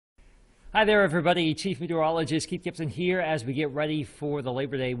Hi there, everybody. Chief Meteorologist Keith Gibson here as we get ready for the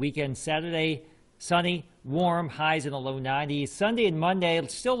Labor Day weekend. Saturday, sunny, warm, highs in the low 90s. Sunday and Monday,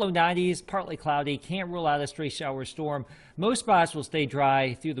 still low 90s, partly cloudy. Can't rule out a stray shower storm. Most spots will stay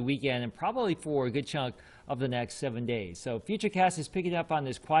dry through the weekend and probably for a good chunk of the next 7 days. So Futurecast is picking up on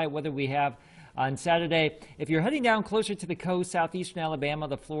this quiet weather we have on Saturday. If you're heading down closer to the coast, southeastern Alabama,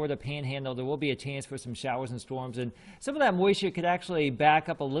 the Florida Panhandle, there will be a chance for some showers and storms, and some of that moisture could actually back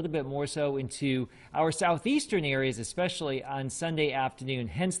up a little bit more so into our southeastern areas, especially on Sunday afternoon,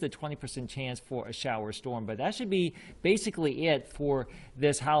 hence the 20% chance for a shower or storm. But that should be basically it for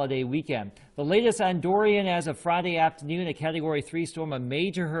this holiday weekend. The latest on Dorian as of Friday afternoon, a Category 3 storm, a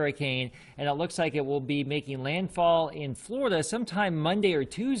major hurricane, and it looks like it will be making landfall in Florida sometime Monday or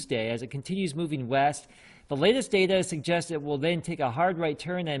Tuesday as it continues moving west. The latest data suggests it will then take a hard right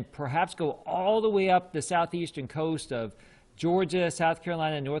turn and perhaps go all the way up the southeastern coast of Georgia, South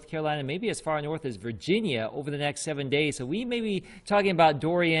Carolina, North Carolina, maybe as far north as Virginia over the next 7 days. So we may be talking about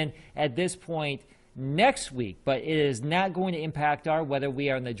Dorian at this point next week, but it is not going to impact our weather. We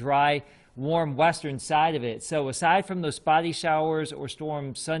are on the dry, warm western side of it. So aside from those spotty showers or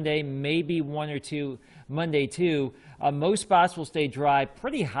storms Sunday, maybe one or two Monday too, most spots will stay dry.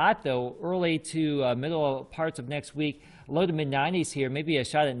 Pretty hot though, early to middle parts of next week. Low to mid 90s here, maybe a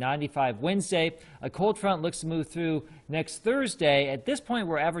shot at 95 Wednesday. A cold front looks to move through next Thursday. At this point,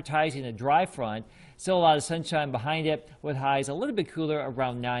 we're advertising a dry front. Still a lot of sunshine behind it with highs a little bit cooler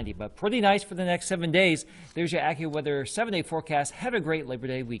around 90, but pretty nice for the next 7 days. There's your AccuWeather 7-day forecast. Have a great Labor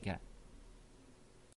Day weekend.